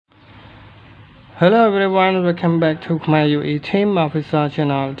Hello everyone, welcome back to MIUI team officer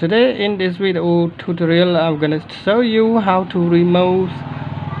channel. Today in this video tutorial I'm gonna show you how to remove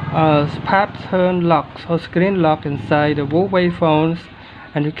pattern locks or screen lock inside the Huawei phones.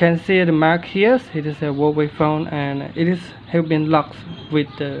 And you can see the mark here, it is a Huawei phone and it has been locked with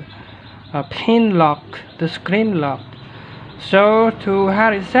the pin lock, the screen lock. So to how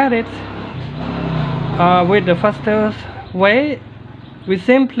to reset it with the fastest way, we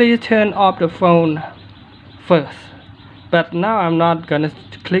simply turn off the phone first. But now I'm not gonna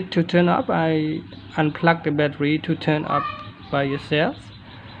click to turn off. I unplug the battery to turn off by yourself.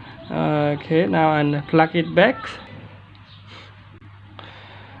 Okay, now unplug it back.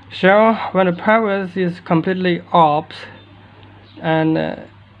 So when the power is completely off, and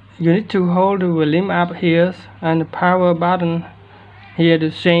you need to hold the volume up here and the power button here at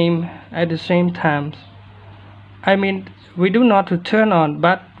the same time. I mean, we do not to turn on,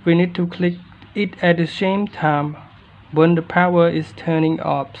 but we need to click it at the same time when the power is turning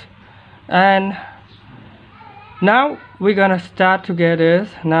off. And now we're gonna start together.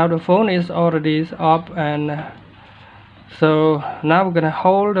 Now the phone is already off, and so now we're gonna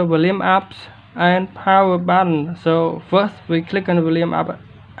hold the volume up and power button. So first we click on the volume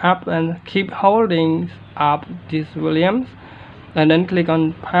up and keep holding up this volume, and then click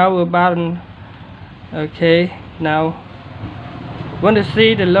on power button. Okay, now when you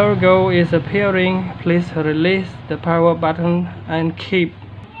see the logo is appearing, please release the power button and keep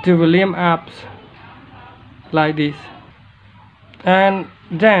the volume up like this. And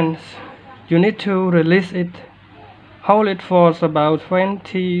then you need to release it. Hold it for about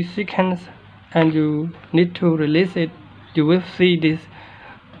 20 seconds and you need to release it. You will see this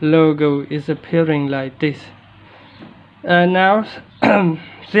logo is appearing like this. And now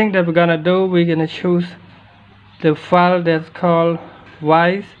thing that we're gonna do, we're gonna choose the file that's called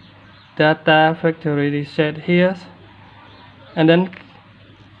Wise Data Factory Reset here, and then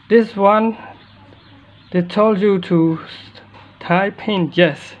this one they told you to type in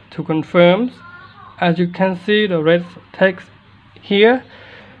yes to confirm. As you can see the red text here,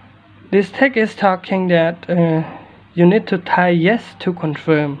 this text is talking that you need to type yes to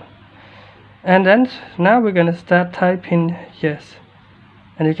confirm. And then now we're gonna start typing yes,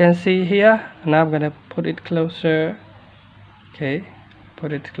 and you can see here. Now I'm gonna put it closer. Okay,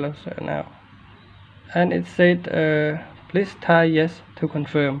 put it closer now, and it said please type yes to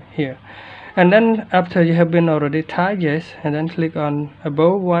confirm here. And then after you have been already typed yes, and then click on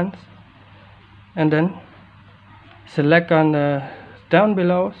above once, and then select on down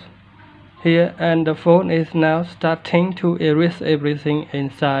below here, and the phone is now starting to erase everything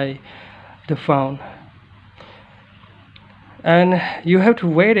inside the phone. And you have to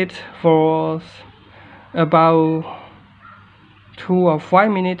wait it for about 2 or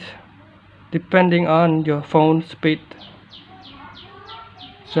 5 minutes depending on your phone speed.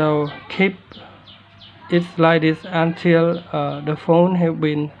 So keep it like this until the phone has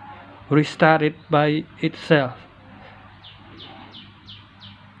been restarted by itself.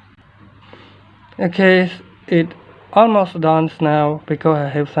 Okay, it almost done now because I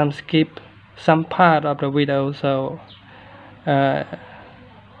have skip some part of the video, so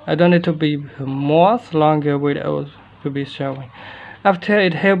I don't need to be more longer videos to be showing. After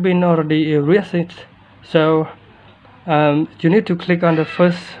it has been already erased, so you need to click on the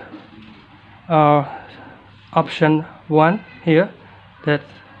first option 1 here that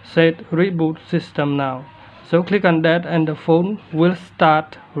said reboot system now. So click on that and the phone will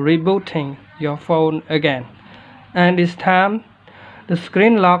start rebooting your phone again, and this time the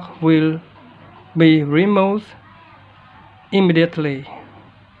screen lock will be removed immediately.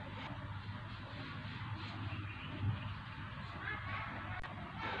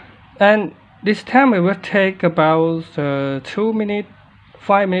 And this time it will take about 2 minutes,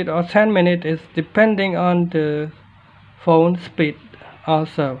 5 minutes or 10 minutes. It's depending on the phone speed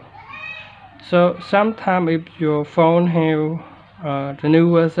also. So sometimes if your phone have the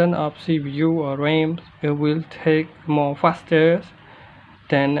new version of CPU or RAM, it will take more faster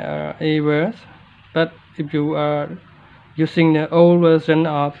than others. But if you are using the old version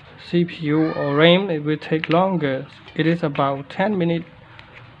of CPU or RAM, it will take longer. It is about 10 minutes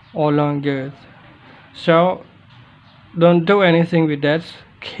or longer. So don't do anything with that,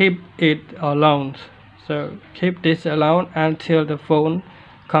 keep it alone. So keep this alone until the phone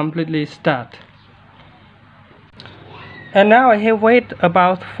completely start. And now I have waited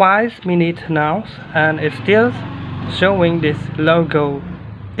about 5 minutes now, and it's still showing this logo.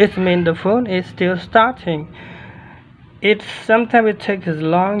 It means the phone is still starting. Sometimes it takes a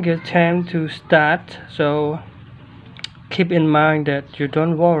longer time to start, so keep in mind that you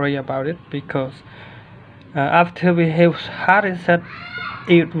don't worry about it, because after we have hard reset,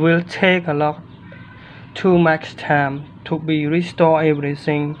 it will take too much time to be restore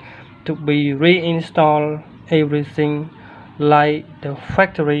everything, to be reinstall everything like the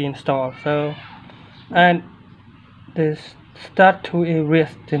factory install. So, and this start to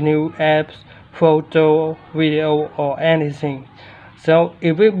erase the new apps, photo, video, or anything. So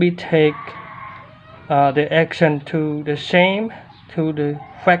it will be take the action to the same to the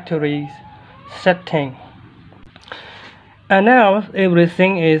factory setting. And now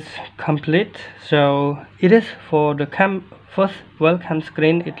everything is complete. So it is for the first welcome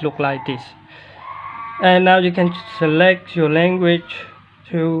screen. It look like this. And now you can select your language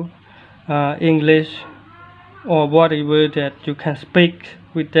to English or whatever that you can speak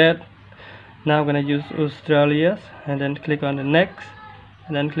with that. Now I'm gonna use Australia, and then click on the next,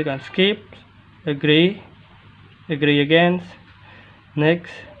 and then click on skip, agree again,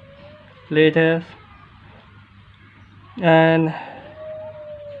 next, later, and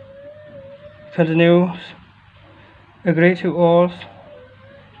continue, agree to all.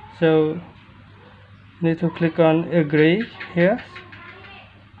 So you need to click on agree here.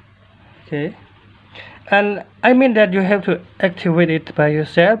 Okay, and I mean that you have to activate it by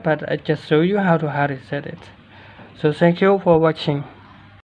yourself, but I just show you how to hard reset it. So thank you for watching.